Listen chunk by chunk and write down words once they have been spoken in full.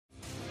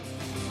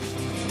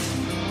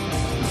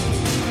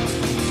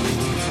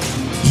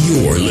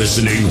You're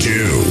listening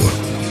to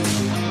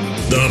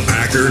the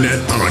Packernet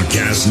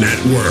Podcast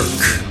Network.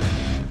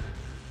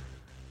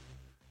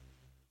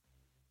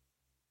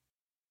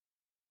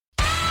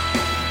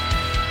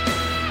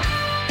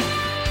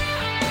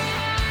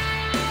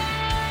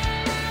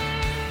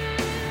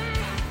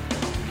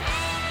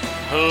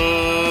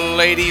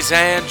 Ladies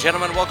and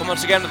gentlemen, welcome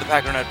once again to the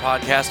Packernet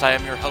Podcast. I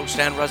am your host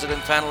and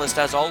resident fanalist,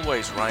 as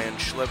always, Ryan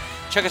Schlip.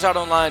 Check us out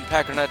online,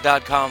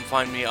 packernet.com.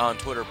 Find me on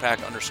Twitter,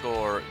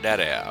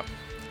 pack_data.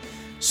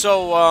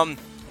 So,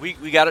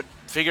 we got it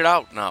figured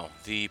out now.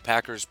 The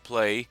Packers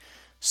play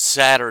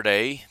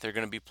Saturday. They're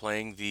going to be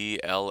playing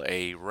the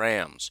LA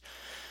Rams.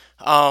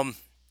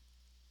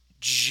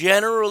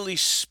 Generally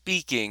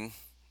speaking,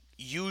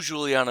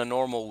 usually on a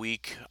normal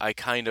week, I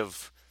kind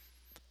of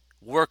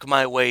work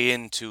my way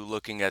into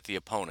looking at the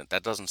opponent.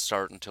 That doesn't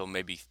start until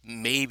maybe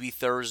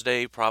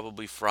Thursday,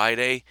 probably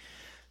Friday.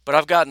 But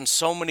I've gotten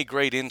so many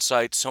great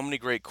insights, so many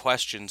great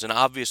questions, and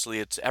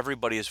obviously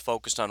everybody is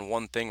focused on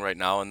one thing right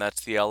now, and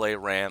that's the LA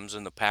Rams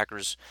and the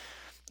Packers'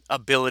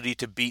 ability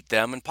to beat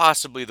them, and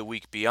possibly the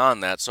week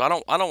beyond that. So I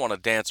don't want to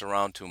dance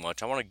around too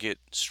much. I want to get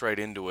straight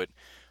into it,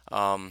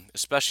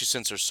 especially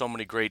since there's so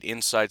many great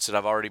insights that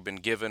I've already been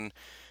given,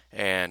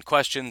 and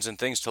questions and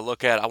things to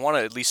look at. I want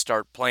to at least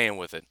start playing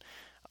with it.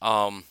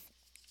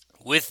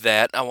 With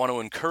that, I want to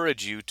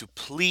encourage you to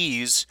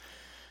please,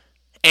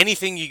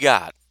 anything you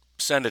got,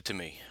 send it to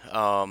me.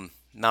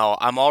 Now,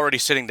 I'm already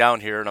sitting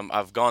down here, and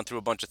I've gone through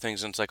a bunch of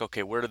things, and it's like,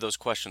 okay, where did those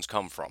questions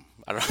come from?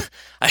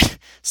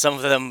 Some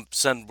of them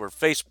were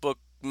Facebook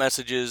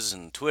messages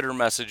and Twitter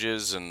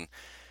messages, and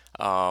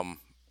I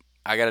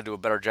got to do a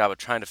better job of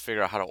trying to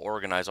figure out how to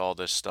organize all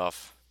this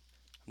stuff.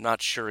 I'm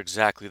not sure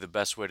exactly the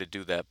best way to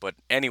do that, but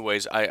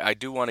anyways, I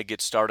do want to get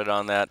started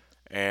on that,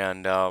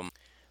 and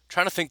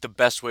trying to think the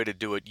best way to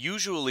do it.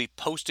 Usually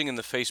posting in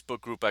the Facebook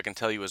group, I can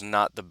tell you, is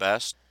not the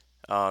best.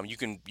 You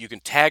can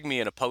tag me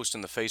in a post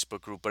in the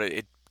Facebook group, but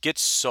it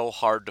gets so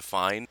hard to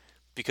find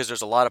because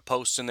there's a lot of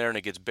posts in there and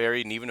it gets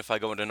buried. And even if I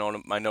go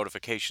into my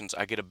notifications,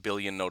 I get a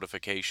billion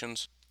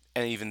notifications,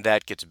 and even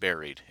that gets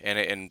buried.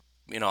 And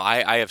you know,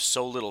 I have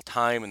so little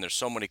time, and there's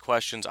so many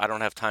questions. I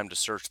don't have time to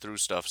search through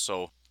stuff.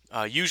 So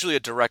usually a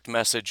direct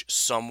message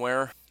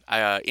somewhere.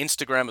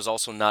 Instagram is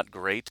also not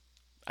great.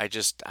 I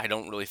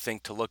don't really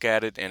think to look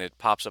at it, and it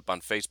pops up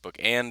on Facebook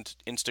and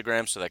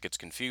Instagram, so that gets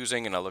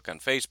confusing, and I look on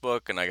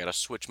Facebook, and I got to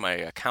switch my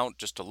account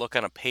just to look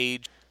on a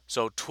page.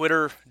 So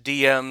Twitter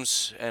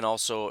DMs and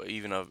also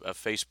even a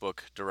Facebook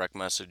direct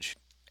message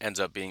ends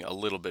up being a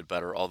little bit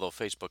better, although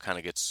Facebook kind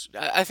of gets...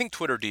 I think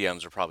Twitter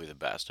DMs are probably the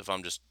best, if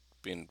I'm just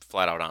being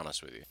flat out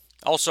honest with you.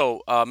 Also,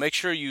 make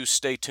sure you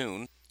stay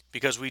tuned,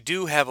 because we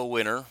do have a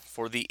winner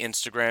for the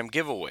Instagram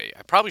giveaway.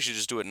 I probably should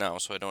just do it now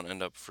so I don't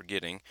end up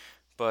forgetting.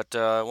 But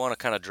I want to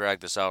kind of drag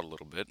this out a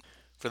little bit.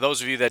 For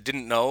those of you that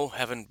didn't know,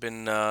 haven't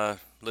been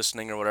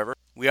listening or whatever,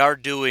 we are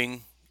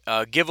doing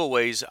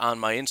giveaways on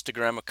my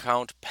Instagram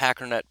account,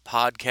 Packernet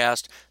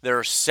Podcast. There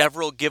are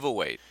several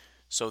giveaways.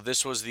 So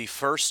this was the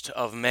first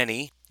of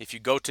many. If you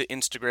go to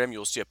Instagram,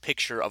 you'll see a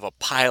picture of a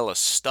pile of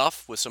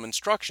stuff with some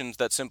instructions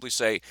that simply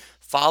say,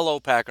 follow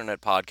Packernet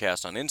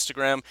Podcast on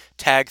Instagram,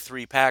 tag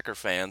 3 Packer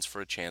fans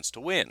for a chance to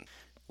win.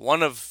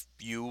 One of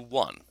you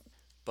won.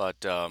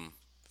 But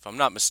if I'm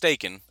not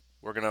mistaken,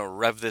 we're going to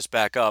rev this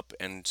back up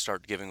and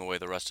start giving away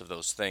the rest of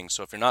those things.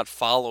 So if you're not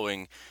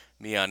following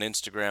me on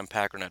Instagram,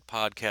 Packernet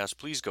Podcast,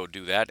 please go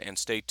do that and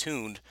stay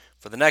tuned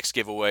for the next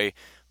giveaway.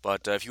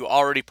 But if you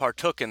already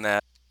partook in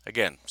that,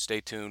 again, stay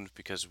tuned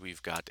because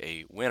we've got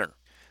a winner.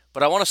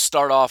 But I want to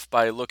start off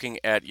by looking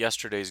at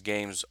yesterday's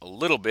games a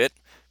little bit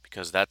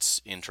because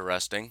that's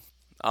interesting.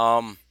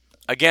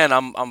 Again,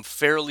 I'm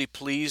fairly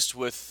pleased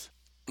with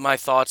my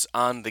thoughts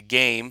on the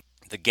games.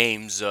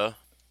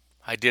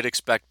 I did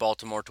expect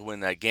Baltimore to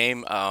win that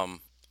game. I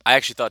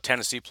actually thought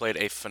Tennessee played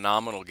a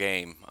phenomenal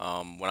game.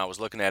 When I was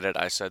looking at it,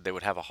 I said they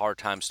would have a hard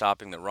time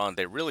stopping the run.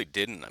 They really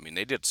didn't. I mean,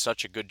 they did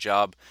such a good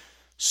job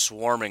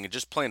swarming and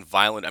just playing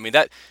violent. I mean,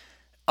 that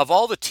of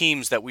all the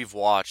teams that we've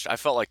watched, I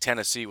felt like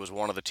Tennessee was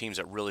one of the teams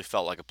that really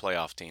felt like a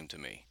playoff team to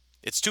me.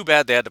 It's too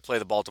bad they had to play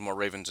the Baltimore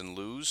Ravens and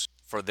lose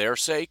for their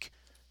sake.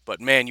 But,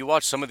 man, you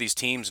watch some of these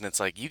teams, and it's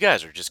like, you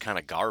guys are just kind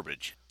of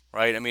garbage.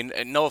 Right? I mean,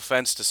 no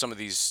offense to some of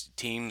these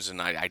teams, and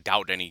I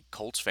doubt any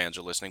Colts fans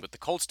are listening, but the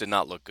Colts did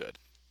not look good.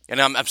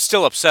 And I'm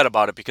still upset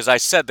about it because I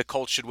said the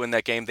Colts should win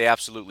that game. They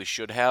absolutely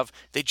should have.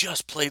 They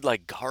just played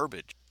like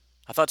garbage.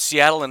 I thought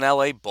Seattle and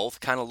LA both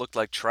kind of looked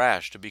like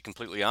trash, to be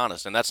completely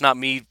honest. And that's not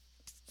me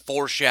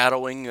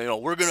foreshadowing,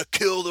 we're going to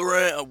kill the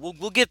Rams.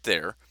 We'll get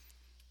there.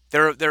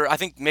 I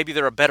think maybe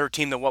they're a better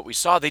team than what we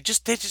saw.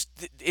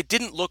 It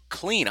didn't look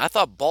clean. I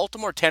thought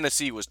Baltimore,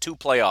 Tennessee was two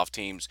playoff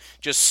teams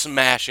just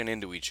smashing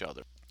into each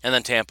other. And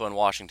then Tampa and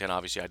Washington,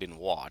 obviously, I didn't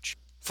watch.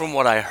 From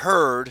what I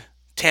heard,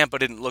 Tampa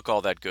didn't look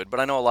all that good, but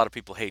I know a lot of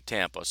people hate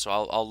Tampa, so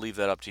I'll leave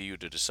that up to you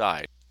to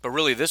decide. But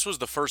really, this was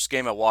the first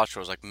game I watched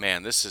where I was like,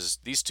 man,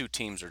 these two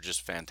teams are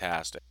just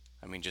fantastic.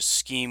 I mean, just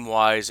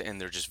scheme-wise,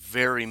 and they're just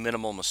very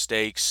minimal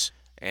mistakes.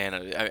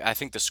 And I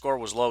think the score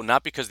was low,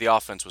 not because the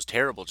offense was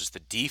terrible, just the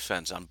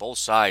defense on both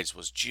sides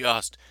was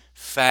just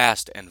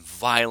fast and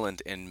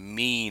violent and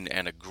mean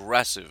and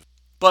aggressive.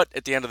 But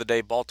at the end of the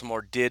day,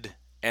 Baltimore did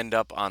end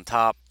up on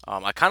top.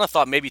 I kind of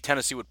thought maybe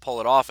Tennessee would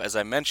pull it off. As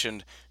I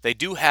mentioned, they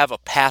do have a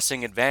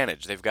passing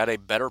advantage. They've got a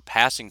better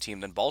passing team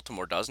than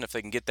Baltimore does, and if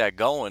they can get that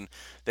going,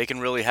 they can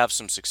really have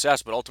some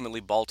success. But ultimately,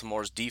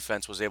 Baltimore's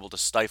defense was able to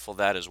stifle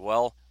that as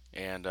well.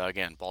 And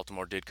again,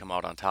 Baltimore did come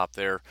out on top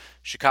there.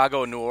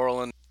 Chicago and New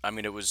Orleans, I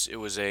mean, it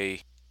was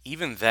a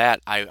even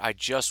that I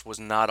just was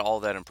not all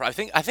that impressed.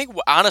 I think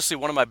honestly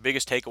one of my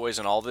biggest takeaways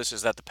in all this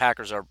is that the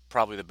Packers are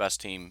probably the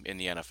best team in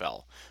the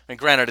NFL. I mean,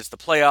 granted, it's the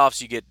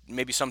playoffs. You get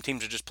maybe some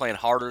teams are just playing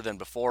harder than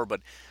before, but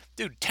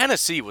dude,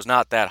 Tennessee was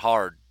not that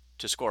hard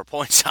to score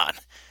points on.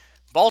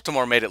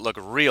 Baltimore made it look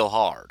real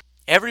hard.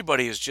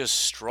 Everybody is just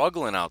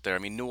struggling out there. I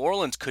mean, New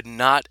Orleans could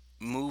not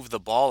move the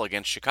ball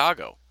against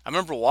Chicago. I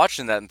remember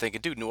watching that and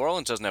thinking, dude, New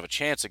Orleans doesn't have a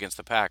chance against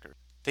the Packers.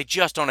 They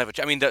just don't have a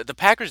chance. I mean, the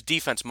Packers'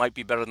 defense might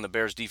be better than the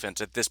Bears' defense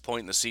at this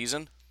point in the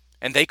season,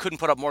 and they couldn't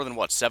put up more than,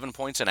 7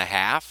 points and a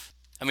half?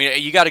 I mean,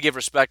 you got to give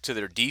respect to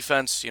their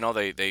defense. You know,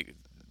 they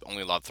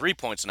only allowed 3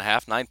 points and a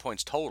half, 9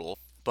 points total,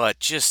 but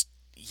just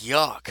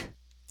yuck.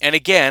 And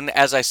again,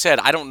 as I said,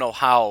 I don't know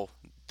how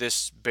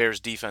this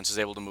Bears defense is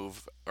able to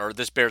move, or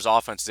this Bears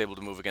offense is able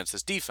to move against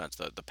this defense.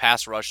 The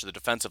pass rush, the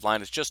defensive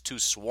line is just too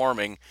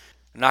swarming.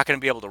 They're not going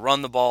to be able to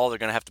run the ball. They're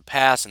going to have to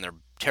pass, and they're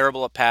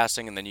terrible at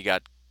passing. And then you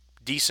got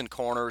decent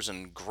corners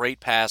and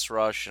great pass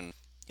rush, and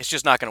it's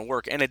just not going to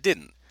work. And it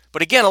didn't.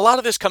 But again, a lot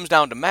of this comes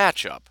down to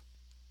matchup.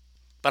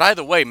 But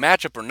either way,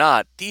 matchup or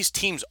not, these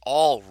teams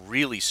all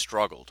really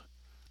struggled.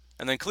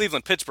 And then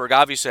Cleveland-Pittsburgh,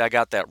 obviously I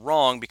got that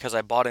wrong because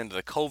I bought into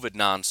the COVID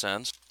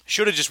nonsense.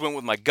 Should have just went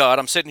with my gut.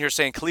 I'm sitting here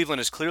saying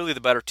Cleveland is clearly the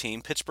better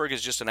team. Pittsburgh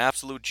is just an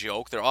absolute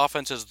joke. Their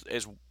offense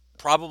is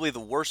probably the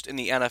worst in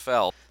the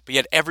NFL, but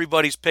yet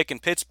everybody's picking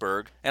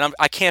Pittsburgh, and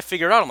I can't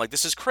figure it out. I'm like,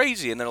 this is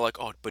crazy. And they're like,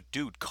 oh, but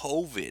dude,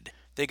 COVID.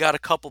 They got a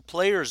couple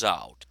players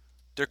out.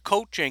 Their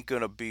coach ain't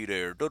going to be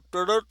there.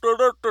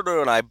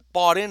 And I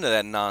bought into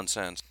that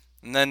nonsense.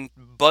 And then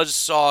Buzz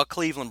saw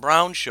Cleveland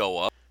Browns show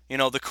up. You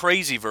know, the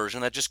crazy version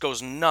that just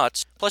goes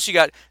nuts. Plus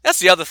that's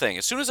the other thing.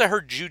 As soon as I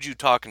heard Juju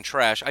talking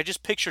trash, I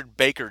just pictured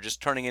Baker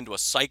just turning into a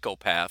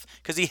psychopath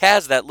because he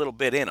has that little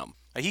bit in him.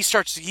 He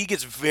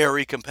gets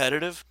very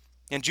competitive.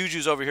 And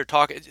Juju's over here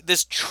talking.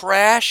 This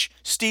trash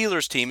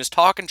Steelers team is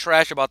talking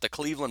trash about the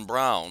Cleveland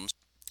Browns.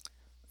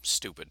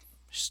 Stupid.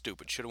 Should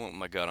have went with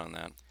my gut on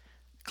that.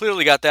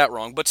 Clearly got that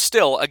wrong. But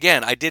still,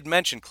 again, I did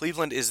mention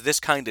Cleveland is this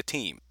kind of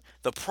team.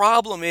 The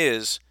problem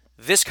is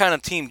this kind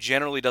of team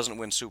generally doesn't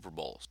win Super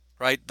Bowls,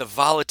 right? The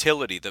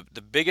volatility, the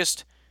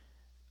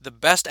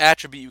best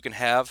attribute you can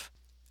have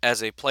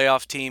as a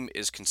playoff team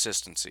is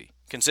consistency.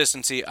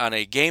 Consistency on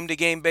a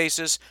game-to-game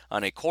basis,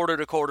 on a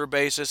quarter-to-quarter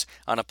basis,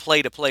 on a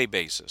play-to-play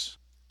basis.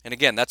 And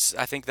again, I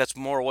think that's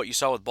more what you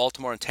saw with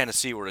Baltimore and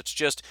Tennessee, where it's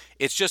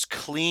just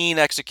clean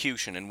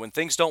execution. And when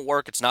things don't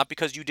work, it's not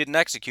because you didn't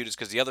execute, it's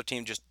because the other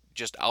team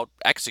just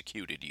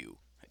out-executed you.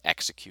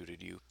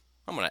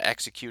 I'm going to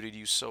executed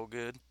you so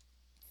good.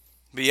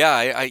 But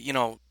yeah,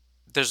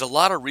 there's a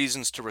lot of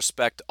reasons to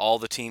respect all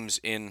the teams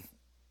in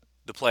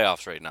the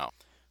playoffs right now.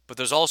 But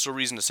there's also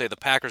reason to say the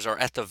Packers are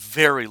at the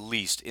very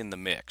least in the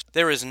mix.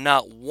 There is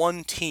not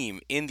one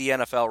team in the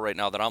NFL right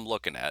now that I'm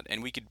looking at,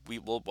 and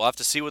we'll have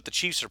to see what the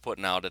Chiefs are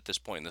putting out at this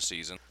point in the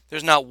season.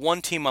 There's not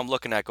one team I'm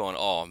looking at going,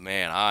 oh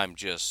man, I'm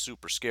just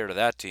super scared of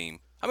that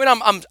team. I mean,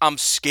 I'm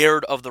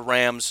scared of the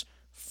Rams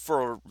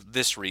for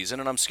this reason,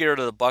 and I'm scared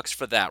of the Bucks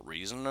for that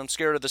reason, and I'm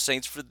scared of the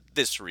Saints for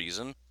this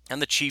reason, and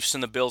the Chiefs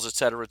and the Bills,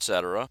 etc.,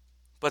 etc.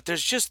 But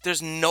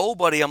there's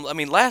nobody. I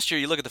mean, last year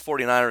you look at the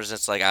 49ers and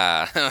it's like,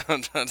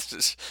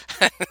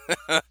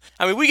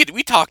 I mean,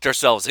 we talked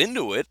ourselves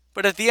into it,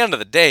 but at the end of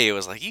the day, it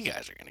was like, you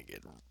guys are going to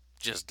get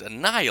just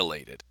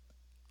annihilated.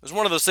 It was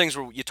one of those things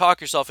where you talk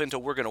yourself into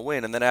we're going to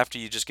win, and then after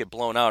you just get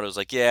blown out, it was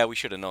like, yeah, we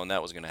should have known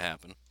that was going to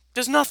happen.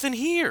 There's nothing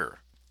here.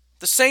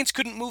 The Saints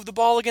couldn't move the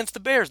ball against the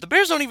Bears. The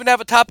Bears don't even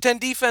have a top 10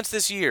 defense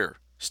this year.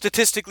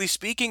 Statistically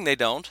speaking, they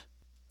don't.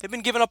 They've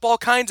been giving up all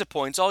kinds of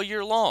points all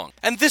year long.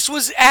 And this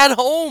was at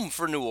home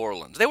for New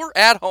Orleans. They were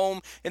at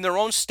home in their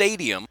own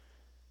stadium.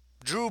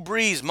 Drew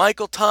Brees,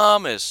 Michael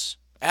Thomas,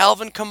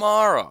 Alvin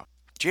Kamara,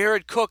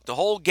 Jared Cook, the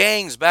whole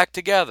gang's back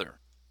together.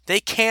 They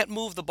can't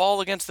move the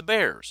ball against the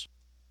Bears.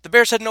 The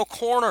Bears had no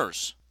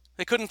corners.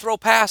 They couldn't throw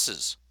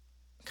passes.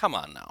 Come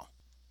on now.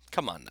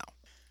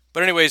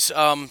 But anyways,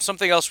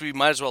 something else we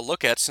might as well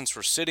look at since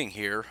we're sitting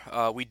here.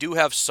 We do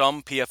have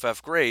some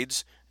PFF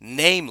grades,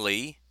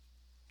 namely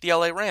the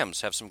LA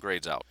Rams have some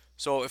grades out.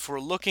 So if we're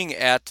looking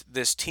at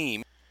this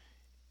team,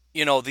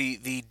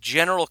 the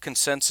general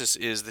consensus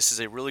is this is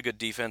a really good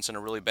defense and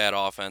a really bad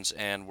offense,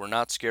 and we're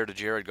not scared of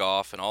Jared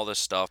Goff and all this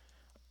stuff.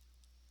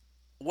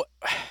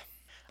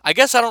 I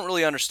guess I don't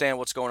really understand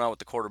what's going on with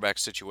the quarterback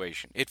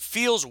situation. It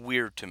feels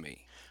weird to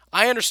me.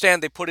 I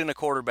understand they put in a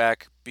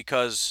quarterback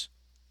because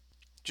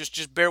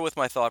just bear with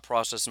my thought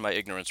process and my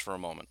ignorance for a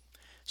moment.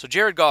 So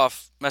Jared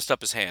Goff messed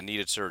up his hand,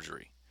 needed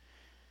surgery.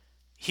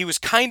 He was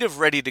kind of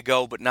ready to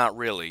go, but not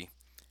really.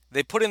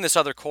 They put in this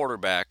other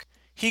quarterback.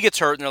 He gets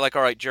hurt, and they're like,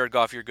 all right, Jared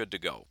Goff, you're good to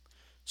go.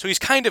 So he's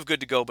kind of good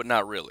to go, but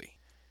not really.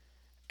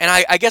 And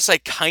I guess I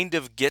kind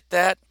of get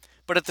that,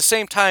 but at the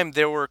same time,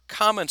 there were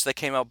comments that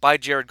came out by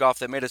Jared Goff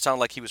that made it sound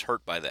like he was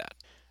hurt by that.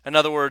 In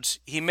other words,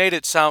 he made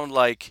it sound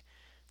like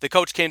the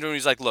coach came to him and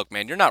he's like, look,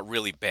 man, you're not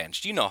really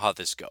benched. You know how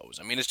this goes.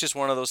 I mean, it's just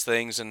one of those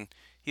things, and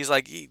he's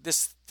like,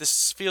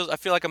 I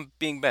feel like I'm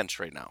being benched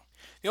right now.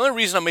 The only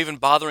reason I'm even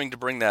bothering to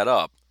bring that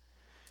up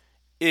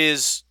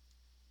is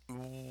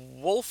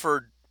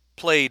Wolford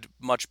played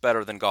much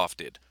better than Goff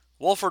did.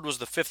 Wolford was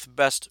the 5th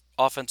best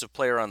offensive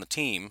player on the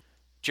team.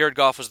 Jared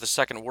Goff was the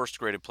 2nd worst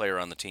graded player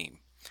on the team.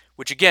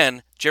 Which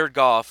again, Jared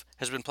Goff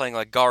has been playing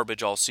like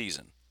garbage all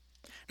season.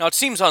 Now it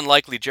seems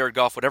unlikely Jared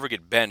Goff would ever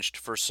get benched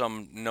for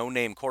some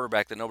no-name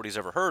quarterback that nobody's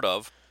ever heard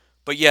of,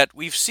 but yet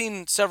we've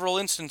seen several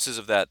instances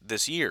of that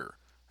this year,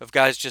 of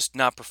guys just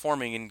not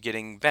performing and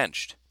getting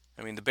benched.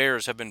 I mean, the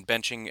Bears have been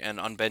benching and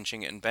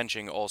unbenching and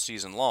benching all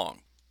season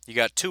long. You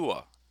got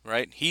Tua,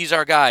 right? He's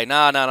our guy.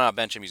 Nah,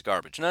 bench him, he's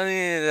garbage.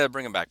 No,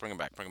 bring him back.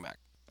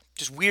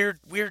 Just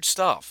weird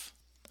stuff.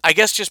 I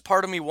guess just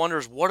part of me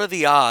wonders, what are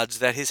the odds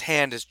that his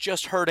hand is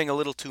just hurting a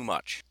little too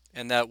much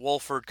and that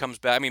Wolford comes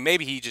back? I mean,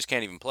 maybe he just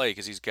can't even play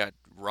because he's got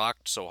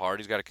rocked so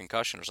hard. He's got a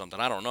concussion or something.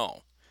 I don't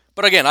know.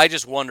 But again, I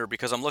just wonder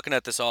because I'm looking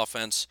at this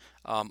offense.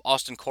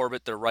 Austin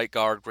Corbett, their right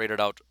guard, graded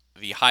out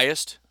the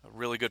highest. A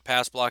really good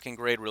pass blocking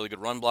grade, really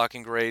good run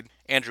blocking grade.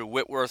 Andrew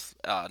Whitworth,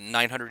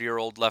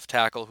 900-year-old left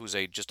tackle who's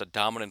just a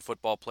dominant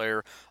football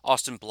player.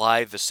 Austin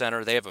Blythe, the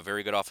center. They have a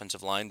very good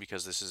offensive line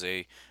because this is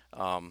a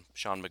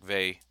Sean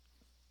McVay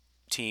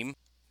team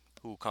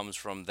who comes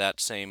from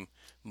that same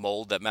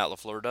mold that Matt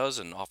LaFleur does,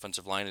 and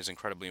offensive line is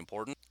incredibly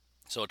important.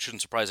 So it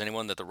shouldn't surprise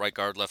anyone that the right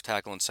guard, left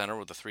tackle, and center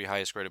were the 3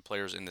 highest graded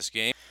players in this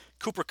game.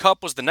 Cooper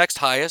Kupp was the next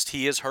highest.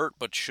 He is hurt,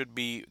 but should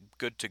be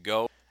good to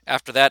go.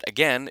 After that,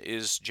 again,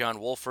 is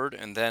John Wolford,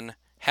 and then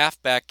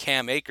halfback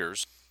Cam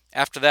Akers.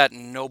 After that,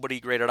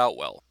 nobody graded out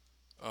well.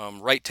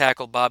 Right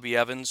tackle Bobby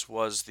Evans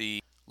was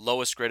the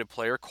lowest graded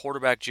player.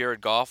 Quarterback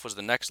Jared Goff was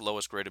the next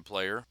lowest graded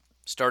player.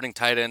 Starting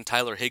tight end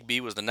Tyler Higbee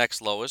was the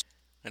next lowest.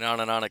 And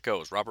on it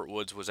goes. Robert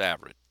Woods was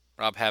average.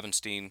 Rob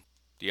Havenstein,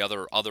 the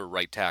other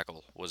right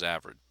tackle, was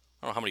average.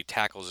 I don't know how many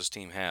tackles this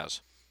team has.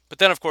 But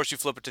then, of course, you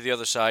flip it to the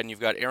other side, and you've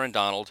got Aaron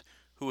Donald,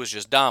 who was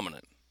just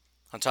dominant.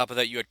 On top of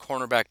that, you had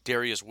cornerback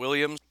Darius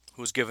Williams,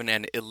 who was given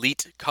an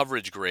elite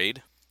coverage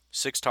grade.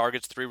 6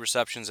 targets, 3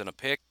 receptions, and a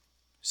pick.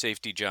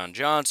 Safety John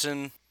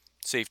Johnson.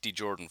 Safety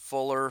Jordan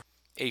Fuller.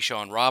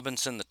 A'Shawn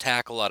Robinson, the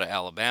tackle out of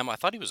Alabama. I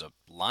thought he was a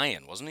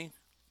Lion, wasn't he?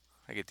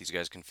 I get these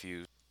guys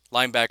confused.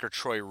 Linebacker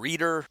Troy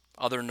Reeder,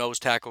 other nose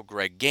tackle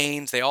Greg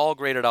Gaines, they all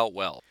graded out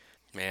well.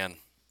 Man.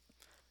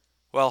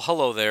 Well,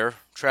 hello there.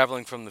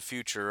 Traveling from the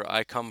future,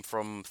 I come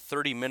from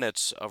 30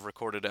 minutes of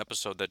recorded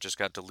episode that just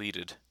got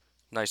deleted.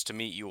 Nice to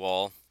meet you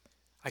all.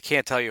 I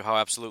can't tell you how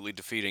absolutely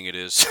defeating it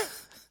is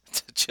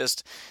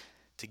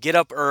to get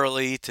up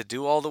early, to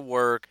do all the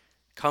work,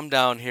 come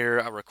down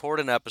here, I record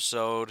an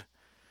episode,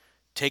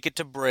 take it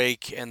to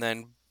break, and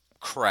then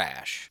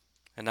crash.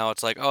 And now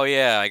it's like, oh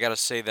yeah, I gotta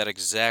say that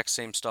exact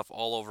same stuff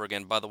all over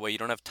again. By the way, you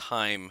don't have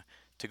time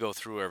to go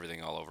through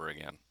everything all over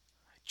again.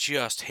 I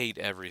just hate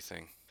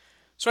everything.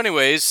 So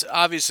anyways,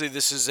 obviously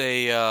this is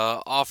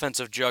a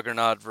offensive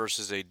juggernaut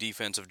versus a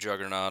defensive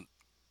juggernaut.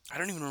 I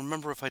don't even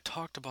remember if I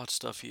talked about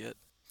stuff yet.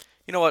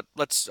 You know what?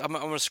 I'm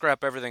going to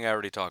scrap everything I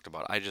already talked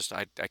about. I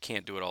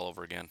can't do it all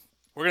over again.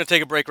 We're going to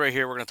take a break right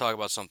here. We're going to talk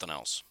about something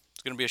else.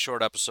 It's going to be a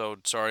short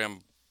episode. Sorry,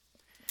 I'm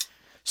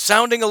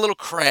sounding a little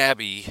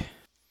crabby.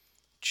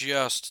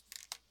 Just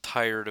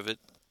tired of it.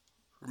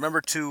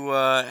 Remember to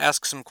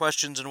ask some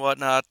questions and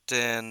whatnot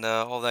and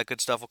all that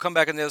good stuff. We'll come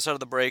back on the other side of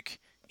the break.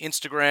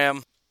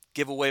 Instagram,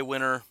 giveaway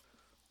winner,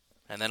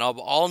 and then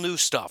all new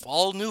stuff.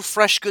 All new,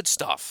 fresh, good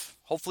stuff.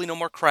 Hopefully no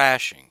more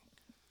crashing.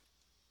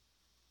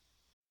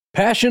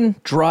 Passion,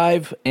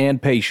 drive,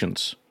 and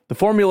patience. The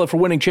formula for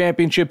winning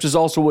championships is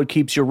also what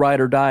keeps your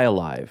ride or die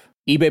alive.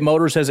 eBay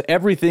Motors has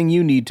everything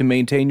you need to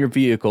maintain your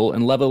vehicle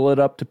and level it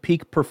up to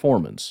peak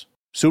performance.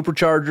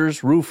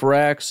 Superchargers, roof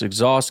racks,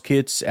 exhaust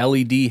kits,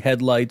 LED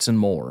headlights, and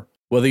more.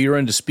 Whether you're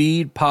into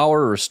speed,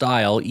 power, or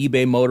style,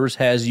 eBay Motors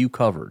has you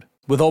covered.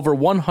 With over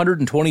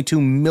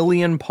 122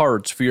 million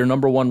parts for your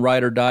number one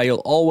ride or die, you'll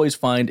always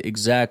find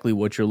exactly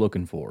what you're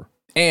looking for.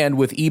 And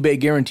with eBay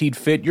Guaranteed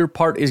Fit, your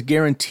part is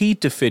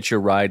guaranteed to fit your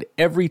ride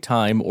every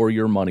time or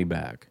your money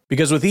back.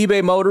 Because with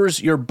eBay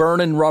Motors, you're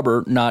burning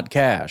rubber, not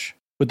cash.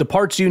 With the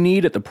parts you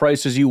need at the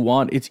prices you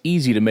want, it's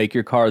easy to make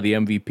your car the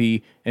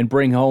MVP and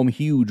bring home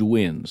huge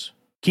wins.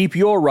 Keep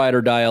your ride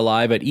or die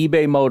alive at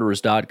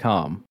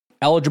ebaymotors.com.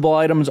 Eligible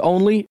items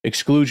only,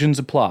 exclusions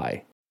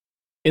apply.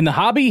 In the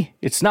hobby,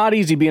 it's not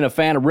easy being a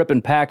fan of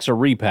ripping packs or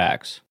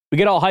repacks. We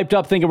get all hyped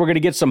up thinking we're going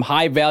to get some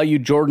high-value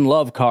Jordan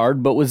Love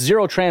card, but with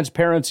zero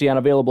transparency on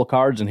available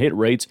cards and hit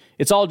rates,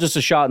 it's all just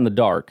a shot in the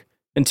dark.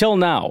 Until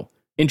now,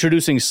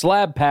 introducing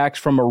slab packs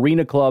from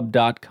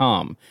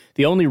arenaclub.com,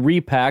 the only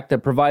repack that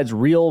provides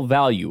real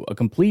value, a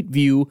complete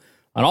view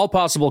on all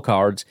possible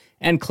cards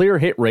and clear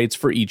hit rates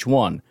for each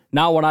one.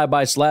 Now when I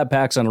buy slab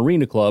packs on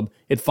Arena Club,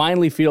 it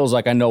finally feels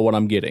like I know what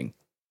I'm getting.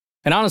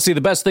 And honestly,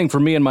 the best thing for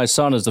me and my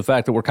son is the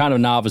fact that we're kind of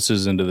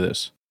novices into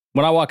this.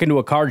 When I walk into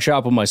a card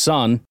shop with my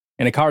son,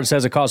 and a card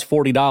says it costs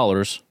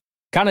 $40,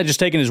 kind of just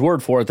taking his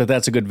word for it that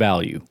that's a good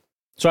value.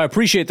 So I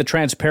appreciate the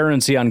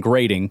transparency on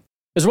grading,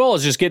 as well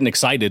as just getting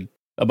excited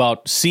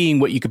about seeing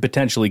what you could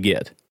potentially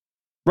get.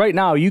 Right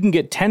now, you can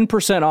get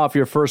 10% off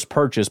your first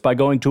purchase by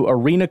going to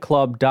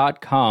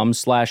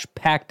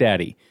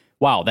arenaclub.com/packdaddy.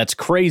 Wow, that's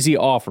crazy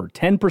offer.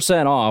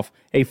 10% off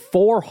a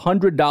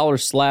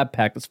 $400 slab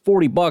pack. That's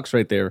 $40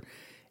 right there.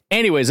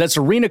 Anyways, that's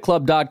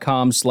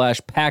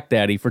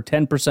arenaclub.com/packdaddy for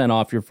 10%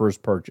 off your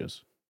first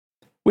purchase.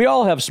 We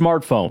all have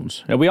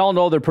smartphones, and we all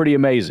know they're pretty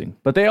amazing,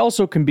 but they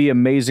also can be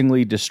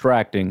amazingly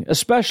distracting,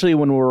 especially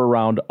when we're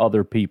around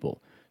other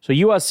people. So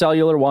US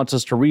Cellular wants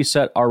us to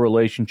reset our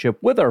relationship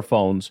with our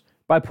phones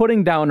by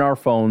putting down our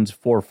phones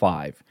for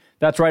 $5.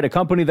 That's right, a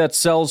company that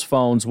sells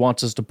phones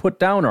wants us to put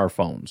down our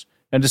phones.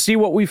 And to see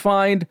what we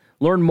find,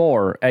 learn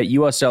more at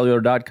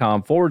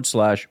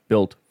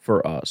uscellular.com/built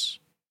for us.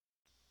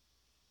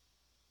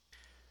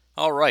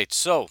 All right,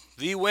 so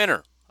the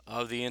winner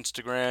of the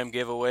Instagram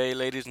giveaway,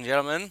 ladies and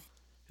gentlemen,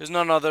 is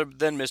none other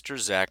than Mr.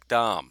 Zach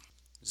Dom.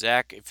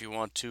 Zach, if you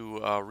want to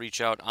reach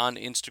out on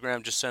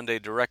Instagram, just send a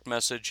direct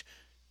message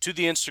to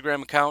the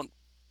Instagram account,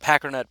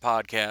 Packernet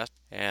Podcast,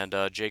 and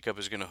Jacob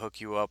is going to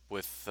hook you up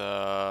with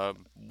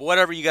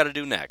whatever you got to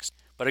do next.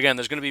 But again,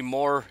 there's going to be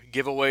more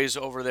giveaways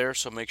over there,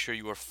 so make sure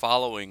you are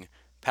following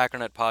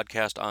Packernet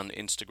Podcast on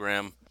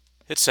Instagram,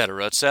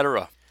 etc.,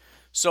 etc.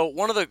 So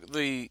one of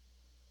the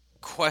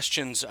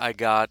questions I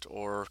got,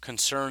 or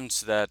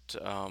concerns that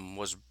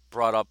was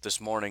brought up this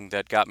morning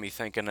that got me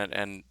thinking,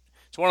 and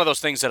it's one of those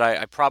things that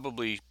I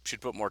probably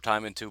should put more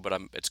time into,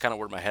 but it's kind of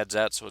where my head's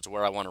at, so it's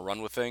where I want to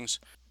run with things.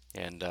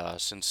 And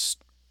since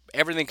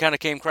everything kind of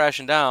came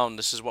crashing down,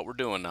 this is what we're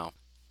doing now,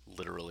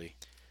 literally.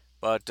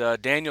 But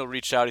Daniel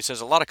reached out. He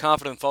says, a lot of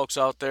confident folks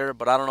out there,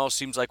 but I don't know,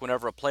 seems like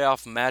whenever a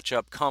playoff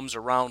matchup comes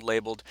around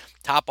labeled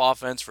top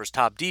offense versus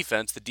top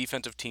defense, the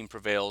defensive team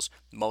prevails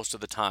most of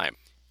the time.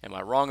 Am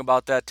I wrong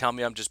about that? Tell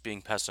me I'm just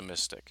being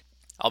pessimistic.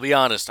 I'll be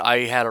honest,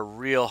 I had a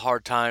real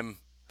hard time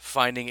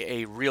finding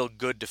a real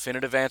good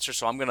definitive answer,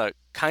 so I'm going to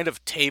kind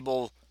of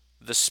table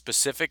the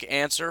specific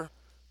answer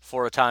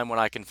for a time when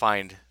I can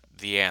find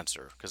the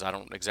answer, because I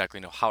don't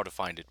exactly know how to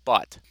find it.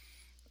 But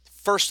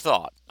first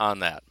thought on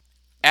that.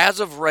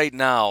 As of right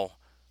now,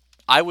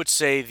 I would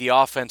say the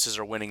offenses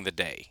are winning the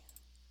day.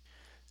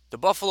 The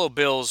Buffalo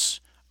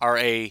Bills are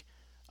a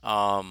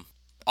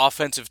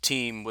offensive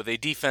team with a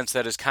defense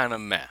that is kind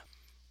of meh.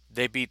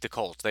 They beat the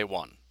Colts. They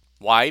won.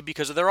 Why?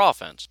 Because of their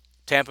offense.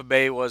 Tampa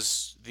Bay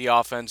was the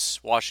offense.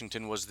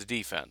 Washington was the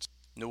defense.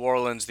 New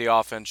Orleans, the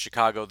offense.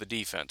 Chicago, the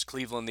defense.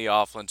 Cleveland, the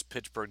offense.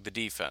 Pittsburgh, the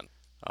defense.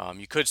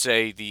 You could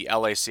say the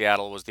LA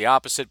Seattle was the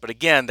opposite, but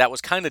again, that was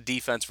kind of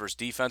defense versus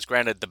defense.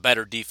 Granted, the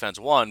better defense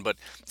won, but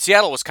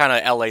Seattle was kind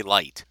of LA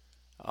light.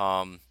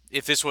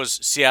 If this was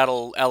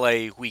Seattle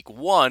LA week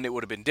 1, it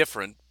would have been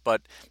different,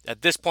 but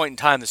at this point in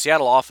time, the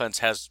Seattle offense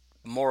has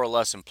more or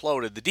less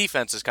imploded. The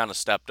defense has kind of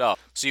stepped up.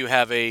 So you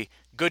have a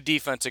good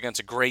defense against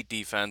a great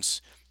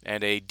defense,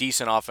 and a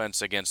decent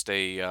offense against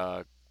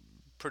a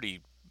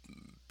pretty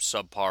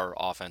subpar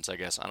offense, I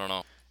guess. I don't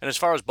know. And as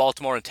far as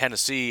Baltimore and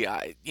Tennessee,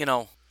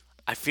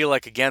 I feel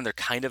like, again, they're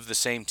kind of the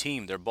same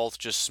team. They're both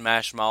just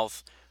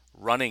smash-mouth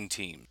running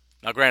team.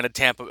 Now, granted,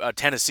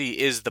 Tennessee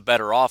is the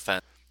better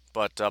offense,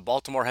 but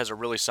Baltimore has a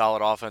really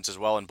solid offense as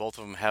well, and both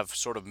of them have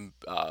sort of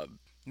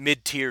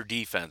mid-tier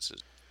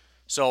defenses.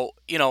 So,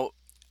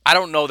 I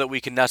don't know that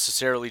we can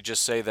necessarily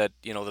just say that,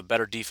 the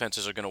better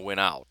defenses are going to win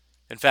out.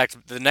 In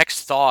fact, the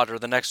next thought, or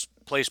the next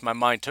place my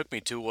mind took me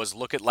to, was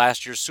look at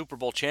last year's Super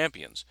Bowl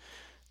champions.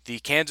 The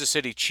Kansas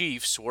City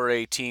Chiefs were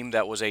a team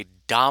that was a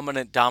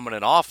dominant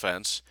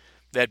offense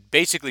that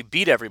basically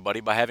beat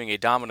everybody by having a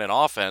dominant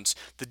offense.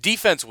 The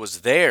defense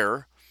was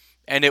there,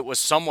 and it was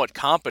somewhat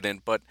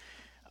competent, but,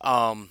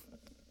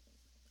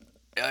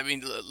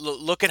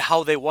 look at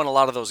how they won a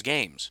lot of those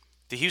games.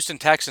 The Houston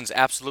Texans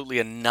absolutely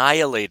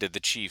annihilated the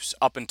Chiefs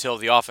up until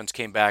the offense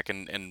came back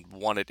and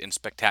won it in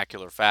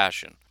spectacular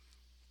fashion.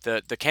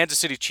 The Kansas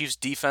City Chiefs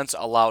defense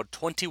allowed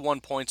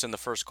 21 points in the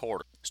first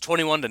quarter. It was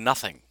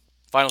 21-0.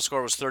 Final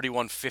score was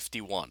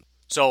 31-51.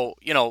 So,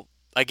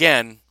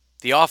 again,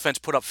 the offense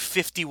put up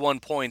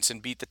 51 points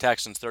and beat the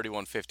Texans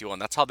 31-51.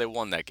 That's how they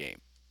won that game.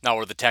 Now,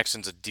 were the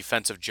Texans a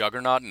defensive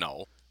juggernaut?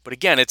 No. But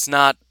again, it's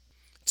not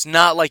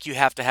like you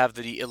have to have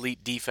the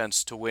elite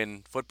defense to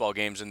win football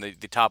games, and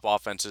the top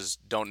offenses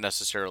don't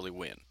necessarily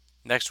win.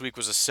 Next week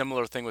was a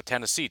similar thing with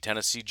Tennessee.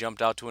 Tennessee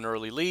jumped out to an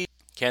early lead.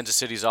 Kansas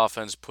City's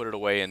offense put it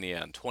away in the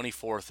end,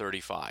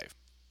 24-35.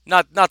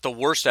 Not the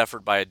worst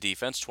effort by a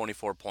defense,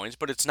 24 points,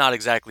 but it's not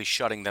exactly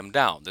shutting them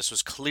down. This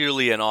was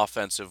clearly an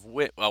offensive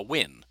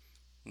win.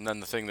 And then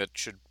the thing that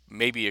should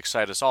maybe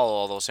excite us all,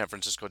 although San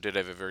Francisco did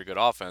have a very good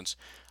offense,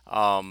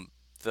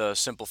 the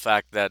simple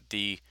fact that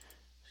the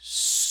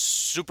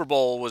Super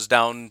Bowl was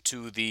down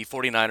to the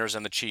 49ers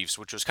and the Chiefs,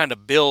 which was kind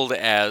of billed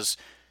as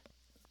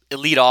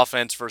elite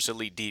offense versus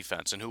elite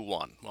defense, and who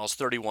won? Well, it's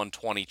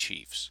 31-20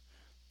 Chiefs.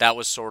 That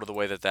was sort of the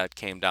way that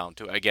came down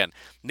to. Again,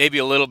 maybe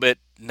a little bit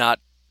not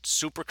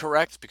super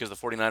correct because the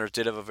 49ers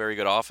did have a very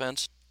good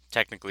offense,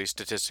 technically,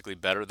 statistically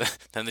better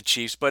than the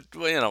Chiefs, but,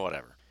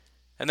 whatever.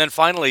 And then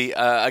finally,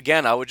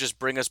 again, I would just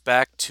bring us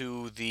back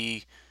to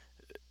the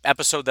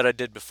episode that I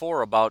did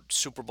before about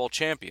Super Bowl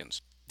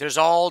champions. There's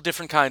all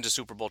different kinds of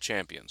Super Bowl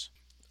champions.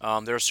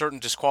 There are certain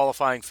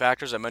disqualifying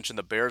factors. I mentioned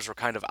the Bears were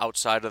kind of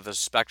outside of the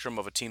spectrum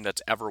of a team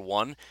that's ever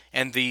won.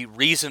 And the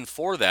reason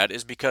for that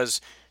is because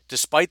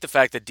despite the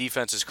fact that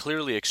defense is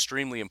clearly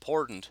extremely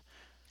important,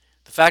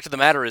 the fact of the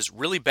matter is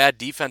really bad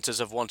defenses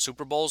have won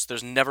Super Bowls.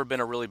 There's never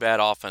been a really bad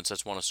offense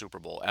that's won a Super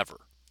Bowl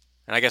ever.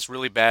 And I guess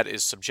really bad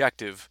is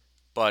subjective.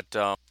 But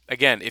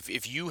again,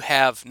 if you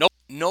have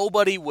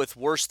nobody with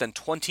worse than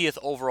 20th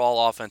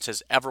overall offense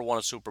has ever won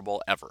a Super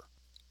Bowl ever.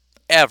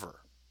 Ever.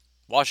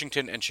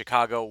 Washington and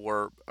Chicago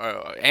were,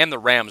 and the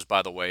Rams,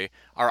 by the way,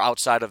 are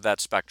outside of that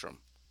spectrum.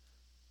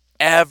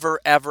 Ever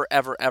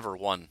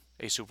won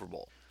a Super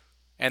Bowl.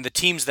 And the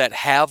teams that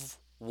have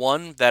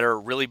won that are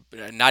really,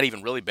 not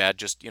even really bad,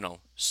 just,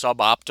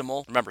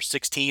 suboptimal. Remember,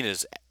 16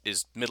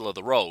 is middle of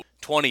the road.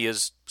 20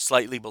 is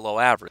slightly below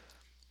average.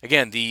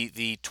 Again,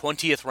 the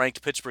 20th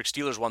ranked Pittsburgh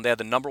Steelers won. They had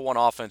the number one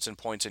offense in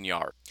points and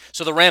yards.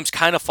 So the Rams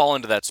kind of fall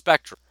into that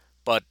spectrum.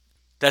 But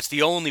that's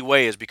the only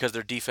way is because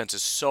their defense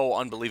is so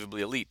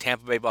unbelievably elite.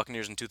 Tampa Bay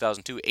Buccaneers in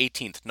 2002,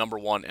 18th, number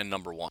one and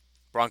number one.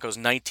 Broncos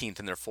 19th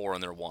in their 4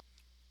 and their 1.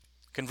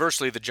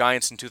 Conversely, the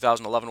Giants in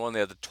 2011 won.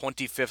 They had the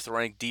 25th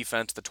ranked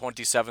defense, the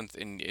 27th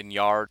in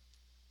yard.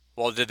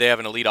 Well, did they have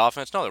an elite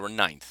offense? No, they were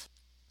 9th.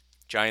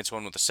 Giants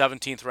won with the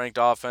 17th ranked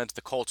offense.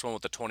 The Colts won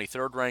with the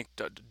 23rd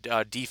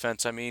ranked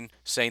defense,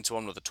 Saints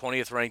won with the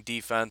 20th ranked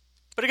defense.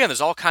 But again,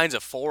 there's all kinds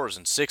of 4s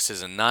and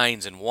 6s and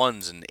 9s and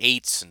 1s and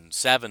 8s and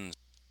 7s.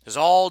 There's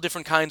all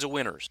different kinds of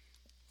winners.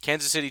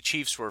 Kansas City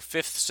Chiefs were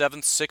 5th,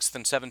 7th, 6th,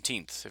 and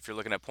 17th. If you're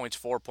looking at points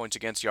for, points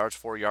against, yards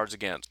for, yards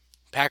against.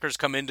 Packers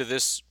come into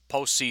this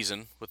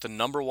postseason with the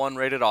number 1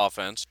 rated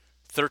offense,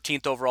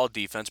 13th overall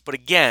defense. But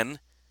again,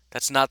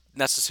 that's not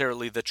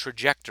necessarily the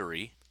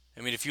trajectory.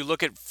 If you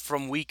look at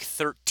from week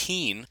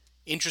 13,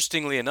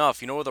 interestingly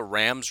enough, you know where the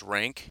Rams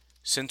rank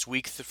since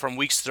from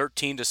weeks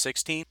 13 to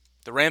 16?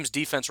 The Rams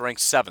defense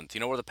ranks 7th. You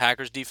know where the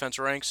Packers defense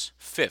ranks?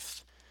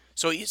 5th.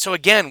 So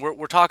again,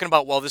 we're talking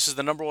about, well, this is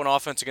the number 1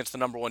 offense against the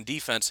number 1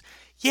 defense.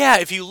 Yeah,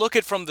 if you look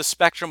at from the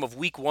spectrum of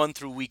week 1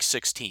 through week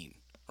 16,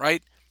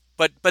 right?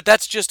 But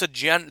that's just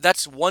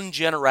that's one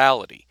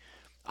generality.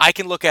 I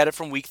can look at it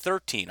from week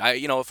 13.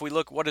 If we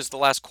look, what is the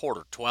last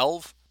quarter?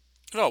 12?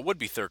 No, it would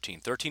be 13.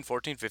 13,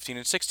 14, 15,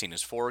 and 16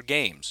 is 4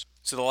 games.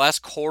 So the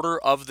last quarter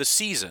of the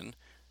season,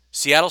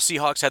 Seattle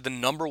Seahawks had the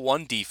number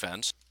 1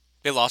 defense.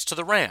 They lost to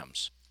the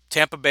Rams.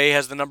 Tampa Bay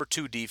has the number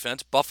 2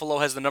 defense. Buffalo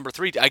has the number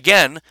 3.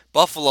 Again,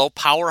 Buffalo,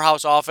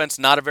 powerhouse offense,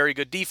 not a very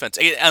good defense,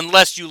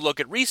 unless you look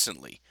at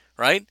recently,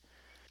 right?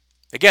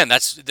 Again,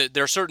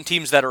 there are certain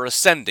teams that are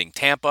ascending.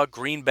 Tampa,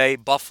 Green Bay,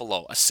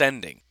 Buffalo,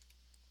 ascending.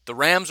 The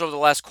Rams over the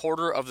last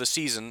quarter of the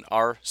season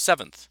are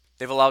 7th.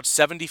 They've allowed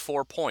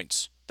 74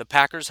 points. The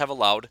Packers have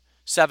allowed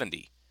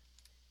 70.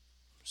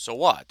 So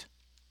what?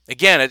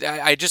 Again,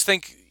 I just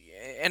think,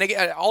 and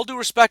again, all due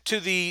respect to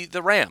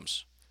the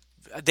Rams,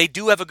 they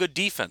do have a good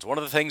defense. One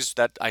of the things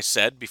that I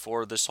said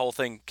before this whole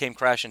thing came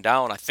crashing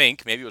down, I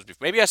think,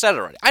 maybe I said it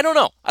already. I don't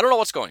know. I don't know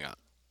what's going on.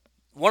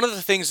 One of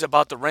the things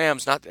about the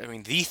Rams,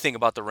 the thing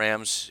about the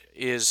Rams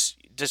is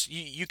just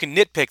you can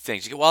nitpick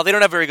things. You go, well, they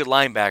don't have very good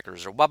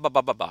linebackers or blah, blah,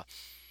 blah, blah, blah.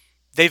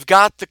 They've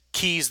got the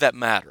keys that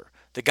matter.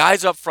 The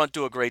guys up front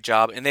do a great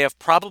job, and they have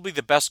probably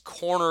the best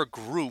corner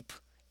group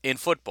in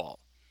football.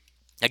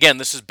 Again,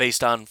 this is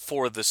based on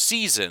for the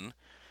season,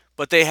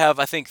 but they have,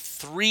 I think,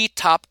 3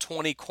 top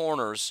 20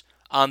 corners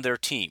on their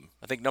team.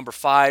 I think number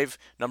 5,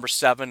 number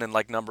 7, and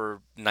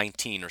number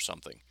 19 or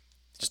something.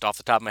 Just off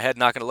the top of my head,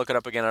 not going to look it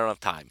up again. I don't have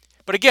time.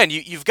 But again,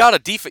 you've got a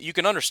defense. You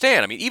can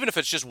understand. Even if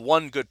it's just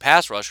one good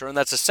pass rusher, and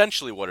that's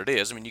essentially what it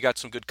is. You got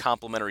some good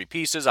complementary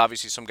pieces.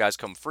 Obviously, some guys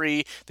come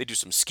free. They do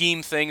some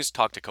scheme things.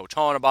 Talk to Coach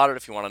Hahn about it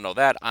if you want to know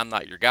that. I'm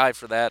not your guy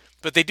for that.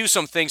 But they do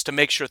some things to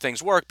make sure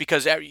things work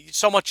because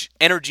so much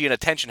energy and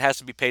attention has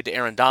to be paid to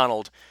Aaron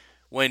Donald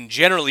when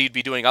generally you'd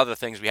be doing other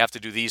things. We have to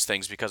do these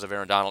things because of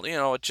Aaron Donald.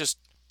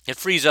 It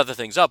frees other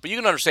things up. But you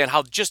can understand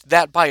how just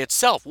that by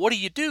itself, what do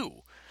you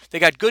do? They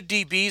got good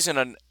DBs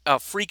and a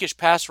freakish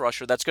pass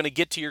rusher that's going to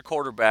get to your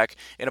quarterback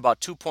in about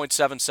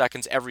 2.7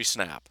 seconds every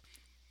snap.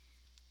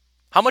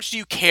 How much do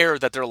you care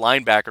that their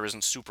linebacker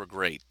isn't super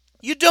great?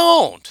 You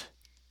don't.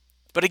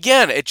 But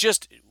again,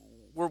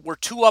 we're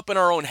too up in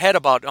our own head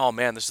about, oh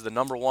man, this is the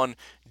number 1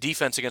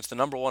 defense against the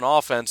number 1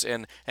 offense,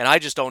 and I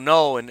just don't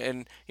know,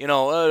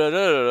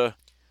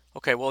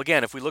 Okay, well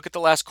again, if we look at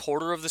the last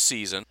quarter of the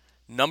season,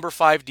 number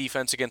 5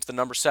 defense against the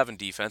number 7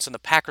 defense, and the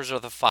Packers are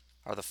the 5.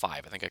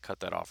 I think I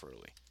cut that off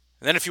early.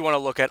 And then if you want to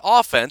look at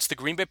offense, the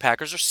Green Bay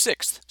Packers are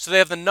 6th. So they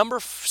have the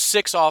number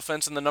 6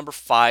 offense and the number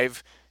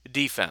 5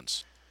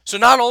 defense. So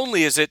not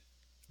only is it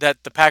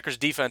that the Packers'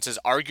 defense is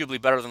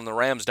arguably better than the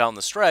Rams down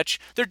the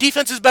stretch, their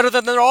defense is better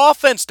than their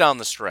offense down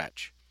the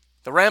stretch.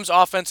 The Rams'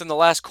 offense in the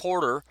last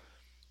quarter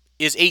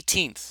is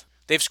 18th.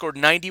 They've scored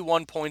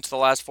 91 points the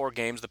last 4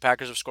 games. The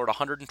Packers have scored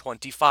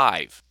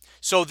 125.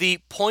 So the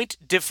point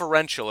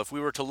differential, if we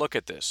were to look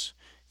at this,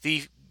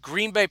 the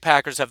Green Bay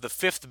Packers have the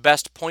 5th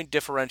best point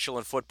differential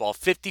in football,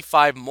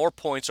 55 more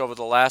points over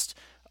the last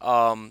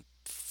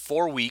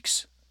 4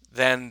 weeks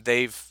than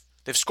they've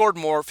scored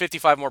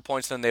 55 more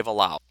points than they've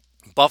allowed.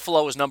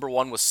 Buffalo is number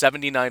 1 with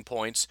 79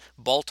 points,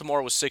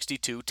 Baltimore with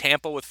 62,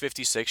 Tampa with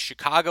 56,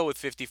 Chicago with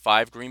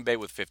 55, Green Bay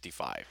with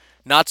 55.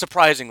 Not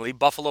surprisingly,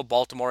 Buffalo,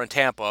 Baltimore, and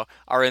Tampa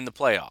are in the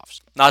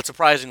playoffs. Not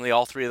surprisingly,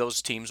 all 3 of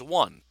those teams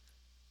won.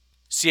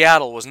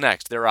 Seattle was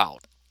next, they're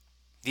out.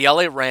 The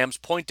LA Rams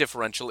point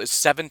differential is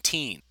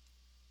 17.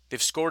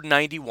 They've scored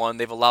 91,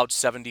 they've allowed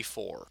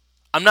 74.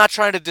 I'm not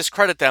trying to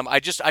discredit them. I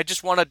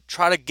just want to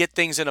try to get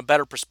things in a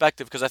better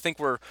perspective because I think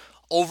we're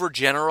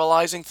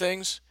overgeneralizing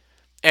things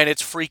and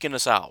it's freaking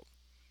us out.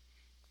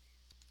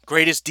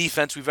 Greatest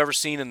defense we've ever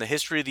seen in the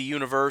history of the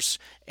universe,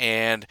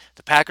 and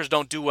the Packers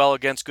don't do well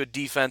against good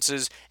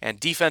defenses, and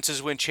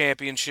defenses win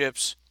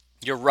championships.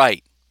 You're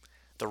right.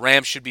 The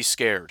Rams should be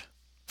scared.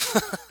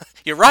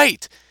 You're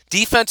right.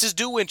 Defenses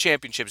do win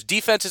championships.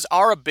 Defenses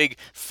are a big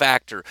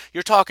factor.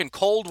 You're talking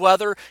cold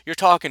weather. You're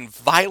talking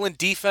violent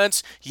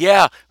defense.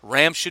 Yeah,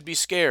 Rams should be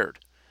scared.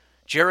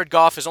 Jared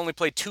Goff has only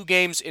played 2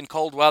 games in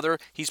cold weather.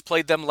 He's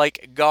played them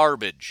like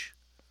garbage.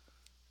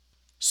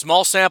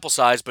 Small sample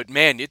size, but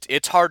man,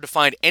 it's hard to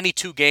find any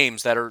 2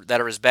 games that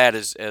are as bad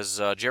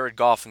as Jared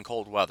Goff in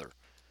cold weather.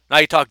 Now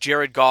you talk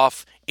Jared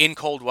Goff in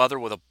cold weather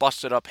with a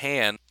busted up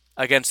hand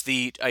against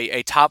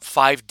a top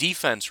 5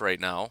 defense right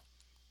now.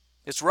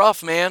 It's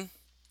rough, man.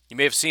 You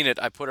may have seen it.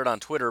 I put it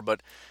on Twitter,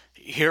 but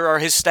here are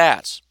his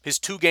stats. His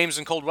 2 games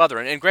in cold weather.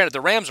 And granted,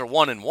 the Rams are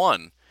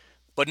 1-1,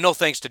 but no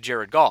thanks to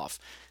Jared Goff.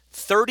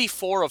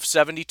 34 of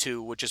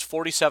 72, which is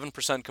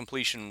 47%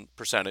 completion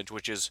percentage,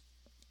 which is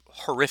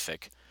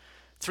horrific.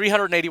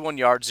 381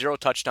 yards, 0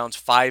 touchdowns,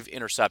 5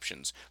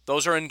 interceptions.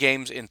 Those are in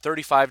games in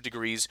 35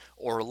 degrees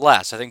or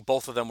less. I think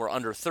both of them were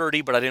under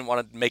 30, but I didn't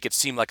want to make it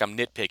seem like I'm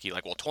nitpicky,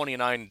 like, well,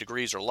 29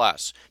 degrees or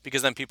less,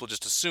 because then people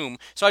just assume.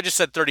 So I just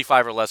said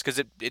 35 or less because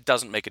it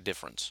doesn't make a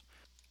difference.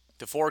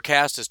 The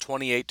forecast is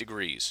 28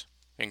 degrees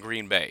in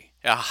Green Bay,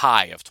 a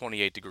high of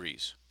 28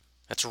 degrees.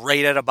 That's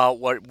right at about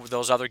what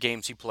those other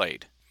games he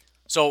played.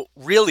 So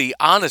really,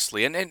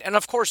 honestly, and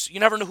of course, you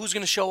never know who's going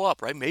to show up,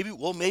 right? Maybe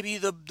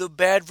the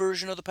bad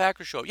version of the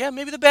Packers show up. Yeah,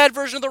 maybe the bad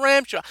version of the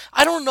Rams show up.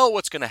 I don't know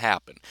what's going to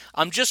happen.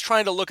 I'm just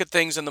trying to look at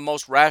things in the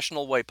most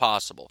rational way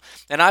possible.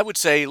 And I would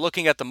say,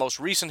 looking at the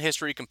most recent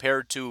history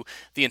compared to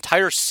the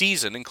entire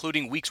season,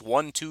 including weeks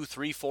 1, 2,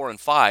 3, 4, and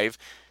 5,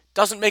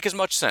 doesn't make as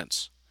much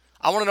sense.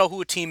 I want to know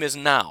who a team is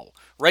now.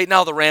 Right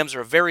now, the Rams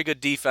are a very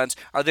good defense.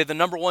 Are they the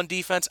number 1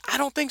 defense? I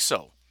don't think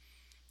so.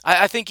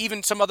 I think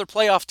even some other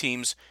playoff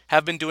teams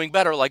have been doing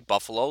better, like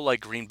Buffalo, like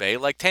Green Bay,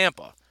 like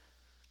Tampa.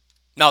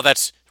 Now,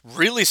 that's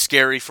really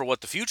scary for what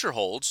the future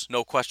holds,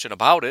 no question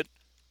about it.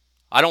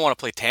 I don't want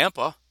to play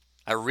Tampa.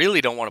 I really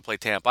don't want to play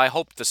Tampa. I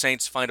hope the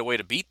Saints find a way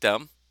to beat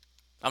them.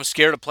 I'm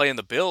scared of playing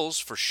the Bills,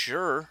 for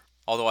sure,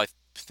 although I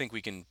think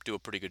we can do a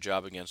pretty good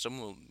job against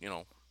them.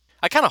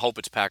 I kind of hope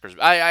it's Packers.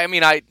 I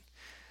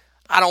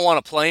don't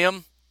want to play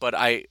them, but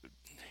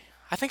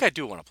I think I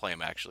do want to play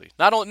him, actually.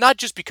 Not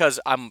just because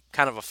I'm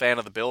kind of a fan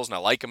of the Bills and I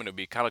like them, and it would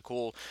be kind of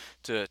cool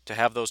to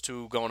have those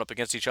two going up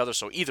against each other.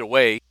 So either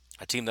way,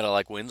 a team that I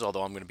like wins,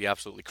 although I'm going to be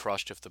absolutely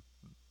crushed if the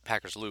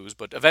Packers lose.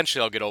 But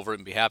eventually I'll get over it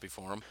and be happy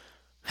for them.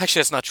 Actually,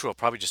 that's not true. I'll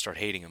probably just start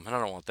hating them, and I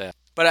don't want that.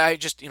 But I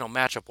just,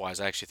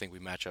 matchup-wise, I actually think we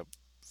match up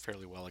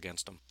fairly well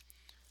against them.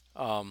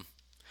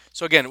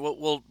 So again,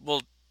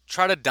 we'll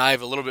try to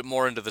dive a little bit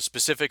more into the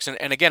specifics.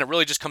 And again, it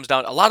really just comes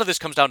down, a lot of this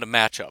comes down to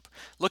matchup.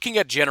 Looking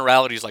at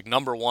generalities like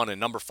number 1 and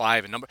number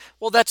 5 and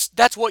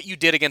that's what you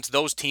did against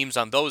those teams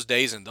on those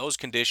days and those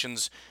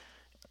conditions.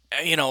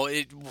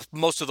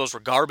 Most of those were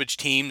garbage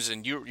teams,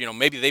 and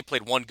maybe they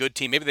played one good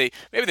team. Maybe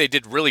they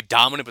did really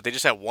dominant, but they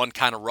just had one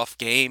kind of rough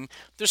game.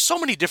 There's so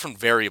many different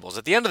variables.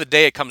 At the end of the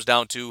day, it comes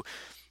down to,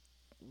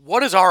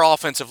 what is our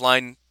offensive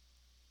line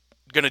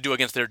going to do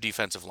against their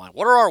defensive line?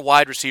 What are our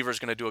wide receivers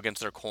going to do against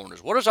their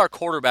corners? What is our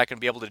quarterback going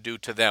to be able to do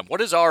to them?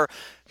 What is our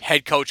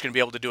head coach going to be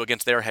able to do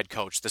against their head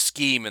coach? The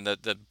scheme and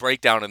the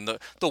breakdown and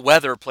the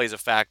weather plays a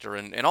factor,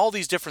 and all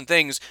these different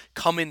things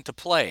come into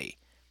play.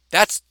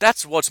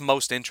 That's what's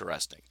most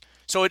interesting.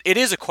 So it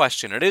is a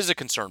question. It is a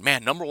concern.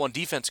 Man, number 1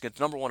 defense against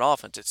number 1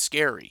 offense. It's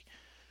scary.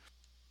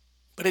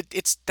 But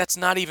that's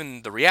not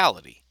even the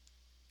reality.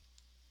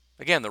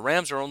 Again, the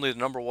Rams are only the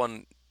number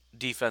 1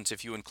 defense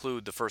if you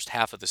include the first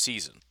half of the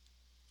season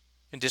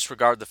and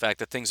disregard the fact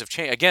that things have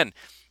changed. Again,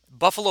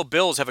 Buffalo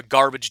Bills have a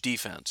garbage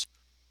defense.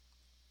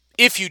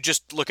 If you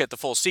just look at the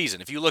full season,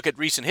 if you look at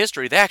recent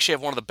history, they actually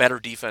have one of the better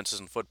defenses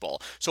in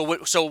football.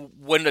 So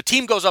when a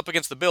team goes up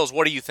against the Bills,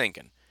 what are you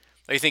thinking?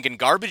 Are you thinking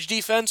garbage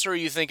defense, or are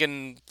you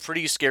thinking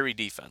pretty scary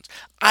defense?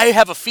 I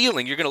have a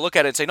feeling you're going to look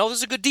at it and say, no, this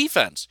is a good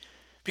defense,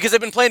 because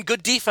they've been playing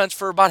good defense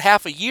for about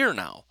half a year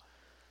now.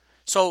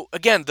 So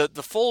again,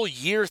 the full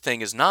year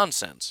thing is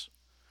nonsense.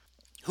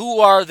 Who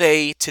are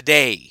they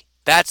today?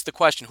 That's the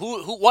question.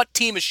 What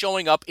team is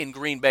showing up in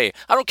Green Bay?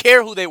 I don't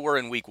care who they were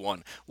in week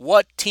 1.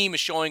 What team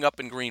is showing up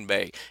in Green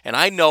Bay? And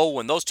I know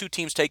when those two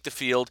teams take the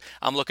field,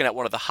 I'm looking at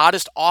one of the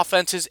hottest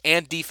offenses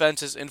and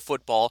defenses in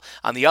football.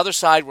 On the other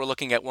side, we're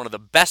looking at one of the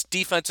best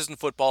defenses in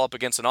football up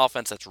against an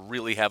offense that's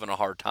really having a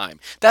hard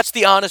time. That's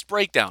the honest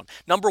breakdown.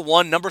 Number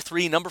 1, number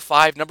 3, number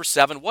 5, number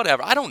 7,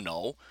 whatever. I don't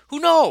know. Who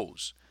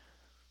knows?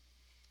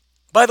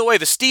 By the way,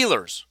 the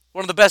Steelers,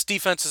 one of the best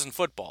defenses in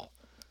football.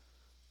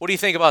 What do you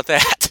think about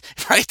that?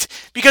 Right?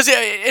 Because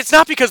it's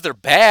not because they're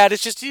bad.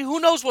 It's just who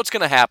knows what's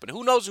going to happen.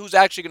 Who knows who's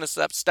actually going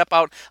to step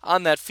out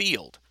on that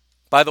field.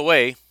 By the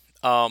way,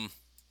 I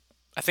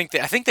think they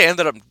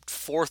ended up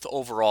 4th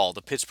overall,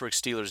 the Pittsburgh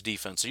Steelers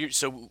defense.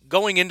 So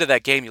going into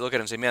that game, you look at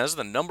it and say, man, this is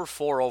the number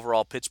 4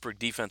 overall Pittsburgh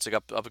defense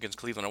up against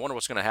Cleveland. I wonder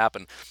what's going to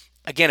happen.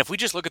 Again, if we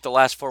just look at the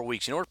last 4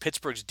 weeks, you know where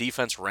Pittsburgh's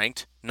defense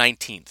ranked?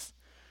 19th.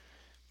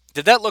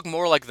 Did that look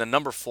more like the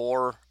number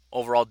 4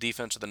 overall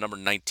defense or the number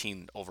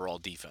 19 overall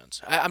defense?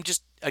 I'm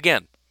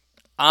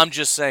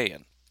just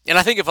saying. And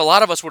I think if a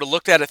lot of us would have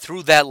looked at it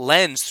through that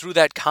lens, through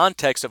that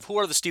context of who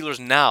are the Steelers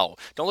now,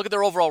 don't look at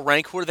their overall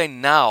rank, who are they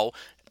now,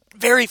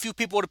 very few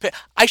people would have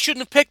picked. I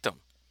shouldn't have picked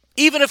them.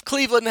 Even if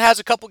Cleveland has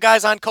a couple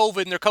guys on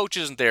COVID and their coach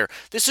isn't there,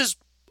 this is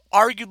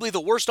arguably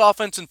the worst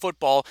offense in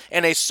football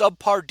and a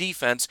subpar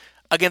defense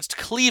against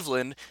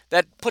Cleveland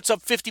that puts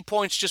up 50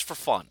 points just for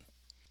fun.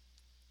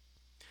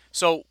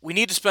 So we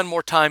need to spend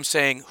more time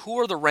saying, who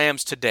are the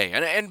Rams today?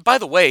 And by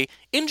the way,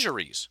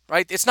 injuries,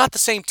 right? It's not the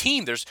same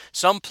team. There's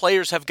some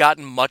players have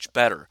gotten much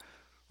better,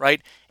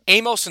 right?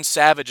 Amos and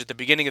Savage at the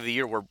beginning of the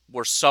year were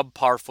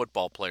subpar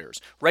football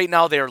players. Right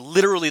now, they are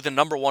literally the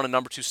number 1 and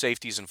number 2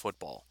 safeties in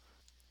football.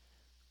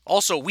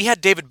 Also, we had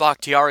David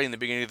Bakhtiari in the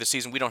beginning of the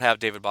season. We don't have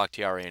David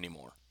Bakhtiari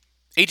anymore.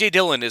 A.J.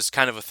 Dillon is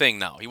kind of a thing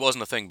now. He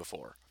wasn't a thing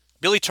before.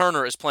 Billy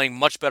Turner is playing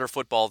much better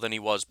football than he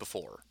was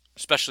before,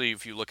 especially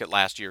if you look at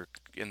last year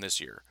and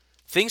this year.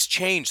 Things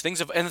change. And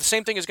the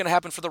same thing is going to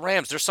happen for the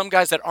Rams. There's some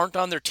guys that aren't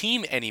on their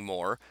team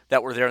anymore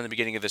that were there in the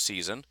beginning of the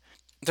season.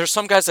 There's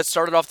some guys that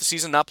started off the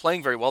season not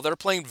playing very well that are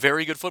playing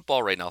very good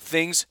football right now.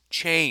 Things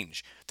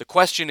change. The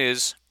question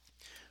is,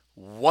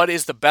 what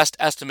is the best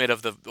estimate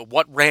of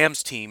what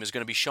Rams team is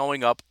going to be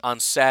showing up on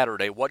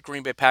Saturday? What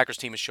Green Bay Packers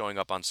team is showing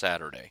up on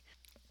Saturday?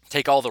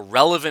 Take all the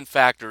relevant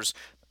factors,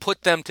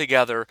 put them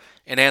together,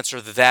 and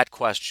answer that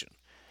question.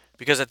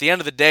 Because at the end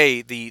of the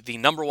day, the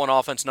number 1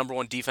 offense, number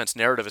 1 defense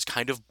narrative is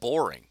kind of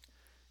boring.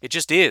 It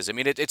just is. I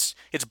mean, it's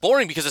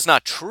boring because it's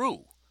not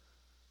true.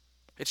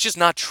 It's just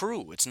not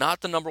true. It's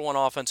not the number 1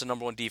 offense and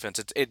number 1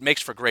 defense. It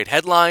makes for great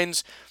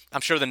headlines.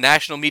 I'm sure the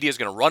national media is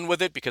going to run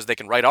with it because they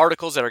can write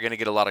articles that are going to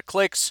get a lot of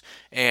clicks,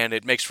 and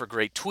it makes for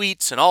great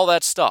tweets and all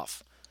that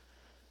stuff.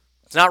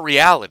 It's not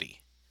reality,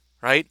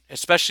 right?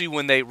 Especially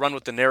when they run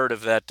with the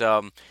narrative that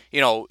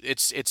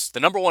it's the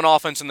number 1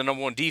 offense and the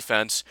number 1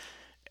 defense.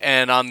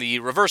 And on the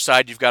reverse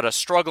side, you've got a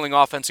struggling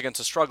offense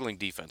against a struggling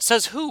defense.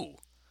 Says who?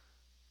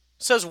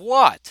 Says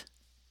what?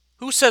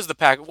 Who says the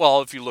Pack?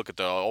 Well, if you look at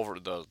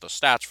the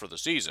stats for the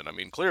season, I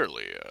mean,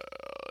 clearly,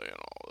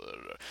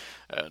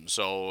 and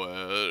so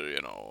I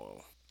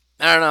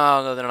don't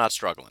know. They're not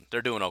struggling.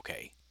 They're doing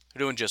okay.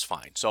 They're doing just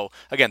fine. So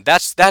again,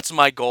 that's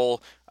my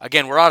goal.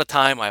 Again, we're out of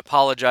time. I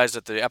apologize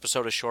that the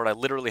episode is short. I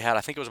literally had,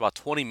 I think it was about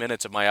 20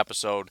 minutes of my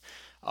episode.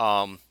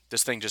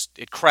 This thing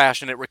it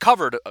crashed, and it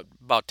recovered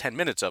about 10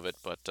 minutes of it,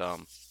 but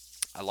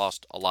I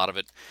lost a lot of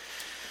it.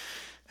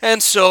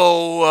 And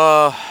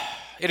so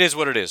it is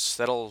what it is.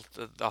 I'll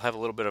have a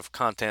little bit of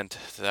content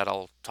that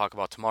I'll talk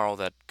about tomorrow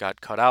that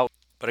got cut out.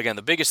 But again,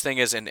 the biggest thing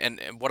is, and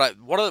what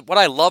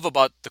I love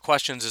about the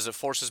questions is it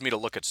forces me to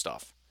look at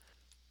stuff.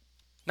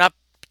 Not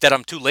that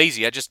I'm too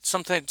lazy. I just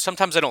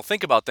sometimes I don't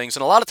think about things,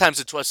 and a lot of times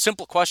it's a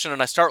simple question,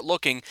 and I start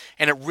looking,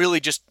 and it really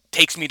just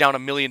takes me down a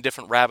million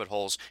different rabbit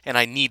holes, and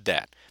I need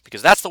that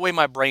because that's the way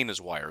my brain is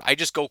wired. I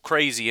just go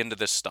crazy into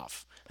this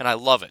stuff, and I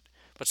love it.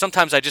 But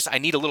sometimes I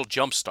need a little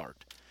jump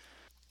start.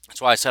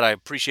 That's why I said I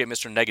appreciate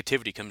Mr.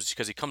 Negativity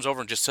because he comes over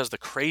and just says the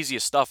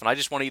craziest stuff, and I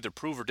just want to either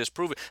prove or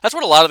disprove it. That's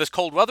what a lot of this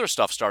cold weather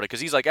stuff started,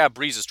 because he's like,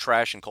 Breeze is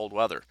trash in cold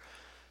weather.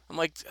 I'm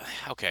like,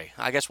 okay,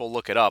 I guess we'll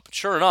look it up.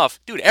 Sure enough,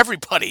 dude,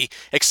 everybody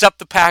except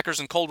the Packers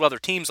and cold weather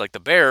teams like the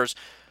Bears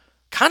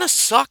kind of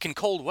suck in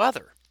cold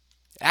weather.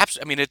 I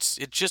mean, it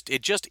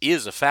just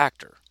is a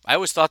factor. I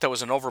always thought that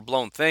was an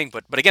overblown thing,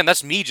 but again,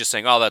 that's me just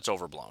saying, oh, that's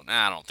overblown.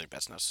 I don't think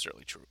that's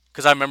necessarily true.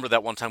 Because I remember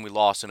that one time we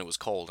lost and it was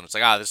cold, and it's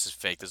like, this is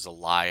fake, this is a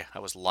lie. I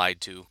was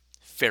lied to.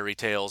 Fairy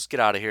tales, get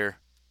out of here.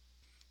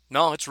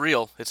 No, it's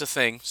real. It's a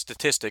thing.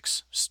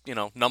 Statistics,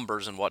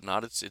 numbers and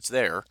whatnot. It's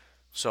there.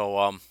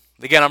 So,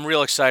 again, I'm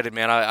real excited,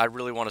 man. I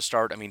really want to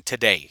start,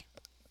 today,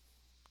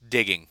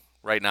 digging.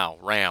 Right now,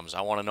 Rams.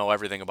 I want to know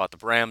everything about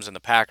the Rams and the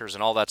Packers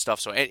and all that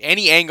stuff. So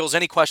any angles,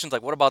 any questions,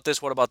 like what about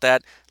this, what about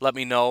that, let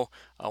me know.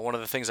 One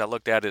of the things I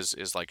looked at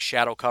is like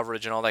shadow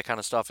coverage and all that kind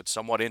of stuff. It's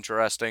somewhat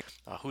interesting.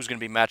 Who's going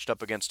to be matched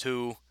up against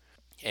who.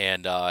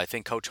 And I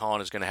think Coach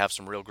Hahn is going to have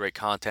some real great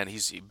content.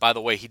 By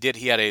the way, he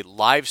had a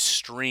live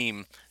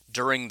stream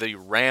during the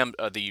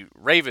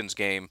Ravens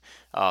game,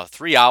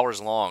 3 hours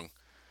long.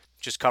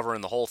 just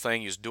covering the whole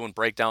thing. He was doing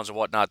breakdowns and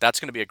whatnot. That's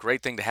going to be a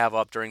great thing to have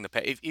up during the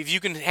if you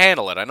can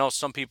handle it. I know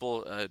some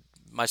people,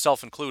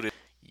 myself included,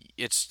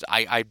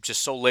 I'm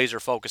just so laser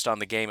focused on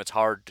the game. It's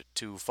hard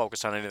to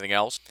focus on anything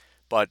else.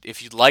 But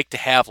if you'd like to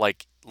have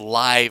like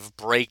live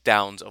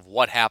breakdowns of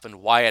what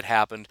happened, why it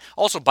happened.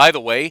 Also, by the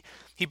way,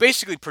 he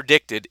basically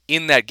predicted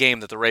in that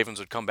game that the Ravens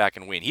would come back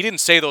and win. He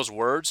didn't say those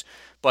words,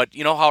 but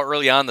you know how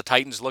early on the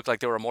Titans looked like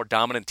they were a more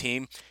dominant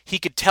team? He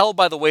could tell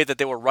by the way that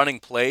they were running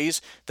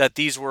plays that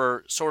these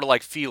were sort of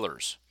like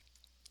feelers.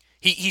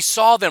 He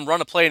saw them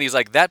run a play, and he's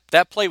like,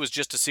 that play was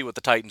just to see what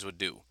the Titans would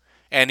do.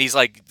 And he's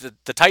like,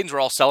 the Titans were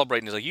all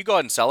celebrating. He's like, you go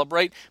ahead and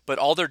celebrate, but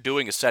all they're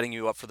doing is setting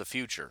you up for the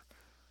future.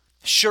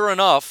 Sure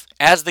enough,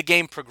 as the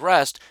game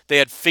progressed, they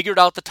had figured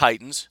out the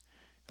Titans,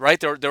 right?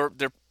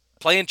 They're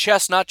playing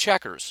chess, not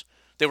checkers.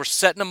 They were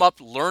setting them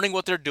up, learning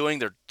what they're doing.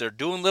 They're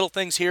doing little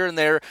things here and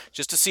there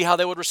just to see how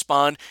they would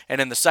respond. And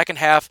in the second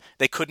half,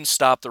 they couldn't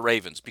stop the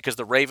Ravens because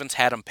the Ravens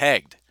had them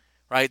pegged,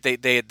 right?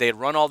 They'd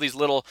run all these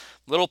little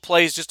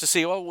plays just to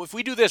see, oh, if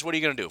we do this, what are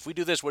you going to do? If we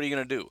do this, what are you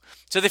going to do?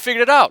 So they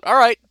figured it out. All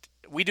right,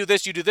 we do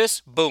this, you do this,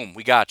 boom,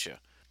 we got you.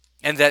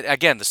 And that,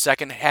 again, the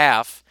second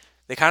half,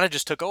 they kind of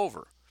just took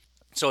over.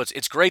 So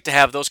it's great to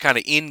have those kind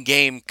of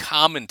in-game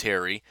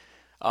commentary.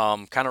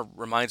 Kind of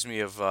reminds me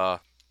of the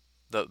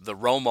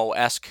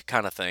Romo-esque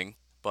kind of thing.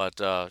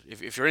 But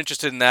if you're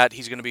interested in that,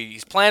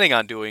 he's planning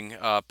on doing,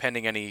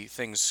 pending any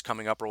things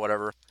coming up or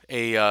whatever,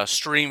 a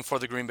stream for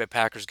the Green Bay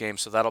Packers game.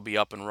 So that'll be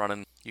up and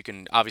running. You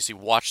can obviously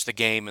watch the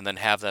game and then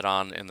have that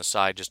on in the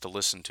side just to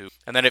listen to.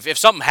 And then if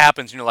something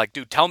happens, and you're like,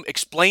 dude,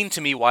 explain to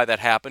me why that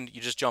happened.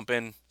 You just jump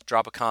in,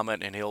 drop a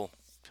comment, and he'll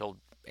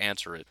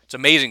answer it. It's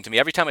amazing to me.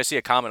 Every time I see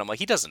a comment, I'm like,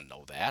 he doesn't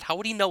know that. How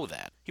would he know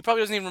that? He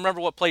probably doesn't even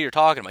remember what play you're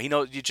talking about. He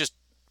knows he just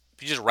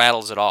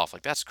rattles it off.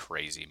 Like, that's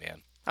crazy,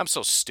 man. I'm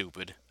so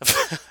stupid.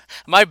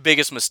 My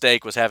biggest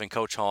mistake was having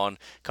Coach Hahn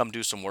come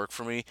do some work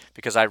for me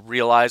because I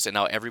realized, and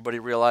now everybody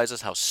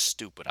realizes, how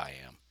stupid I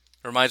am.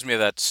 It reminds me of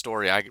that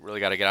story. I really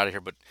got to get out of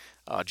here,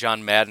 but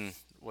John Madden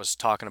was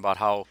talking about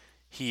how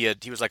he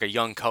was like a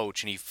young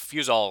coach, and he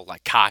was all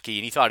like cocky,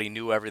 and he thought he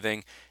knew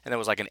everything, and there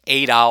was like an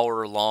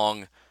 8-hour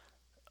long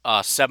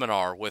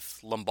seminar with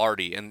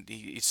Lombardi, and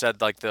he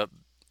said like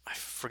I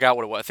forgot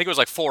what it was. I think it was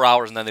like 4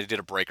 hours, and then they did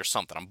a break or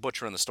something. I'm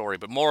butchering the story,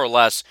 but more or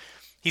less,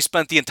 he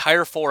spent the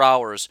entire 4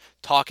 hours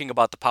talking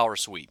about the power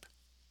sweep.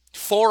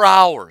 4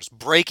 hours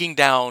breaking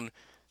down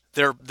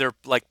their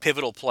like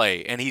pivotal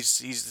play, and he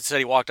said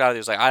he walked out of there. He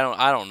was like,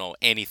 I don't know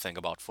anything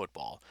about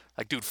football.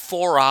 Like, dude,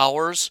 4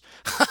 hours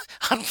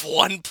on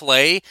one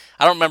play.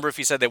 I don't remember if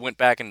he said they went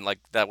back and like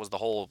that was the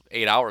whole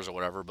 8 hours or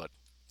whatever, but.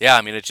 Yeah,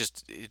 I mean, it's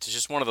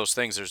just one of those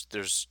things.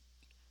 There's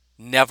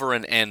never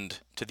an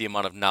end to the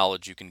amount of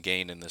knowledge you can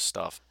gain in this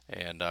stuff.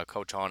 And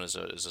Coach Hahn is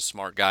a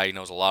smart guy. He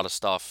knows a lot of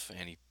stuff,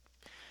 and he's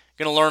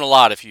gonna learn a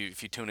lot if you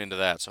tune into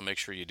that. So make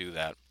sure you do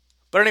that.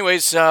 But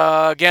anyways,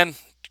 again,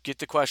 get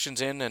the questions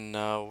in, and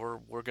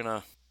we're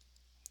gonna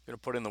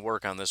put in the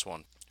work on this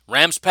one.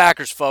 Rams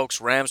Packers,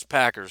 folks. Rams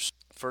Packers.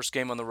 First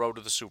game on the road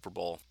to the Super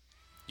Bowl.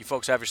 You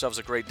folks have yourselves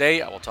a great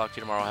day. I will talk to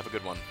you tomorrow. Have a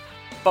good one.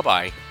 Bye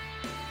bye.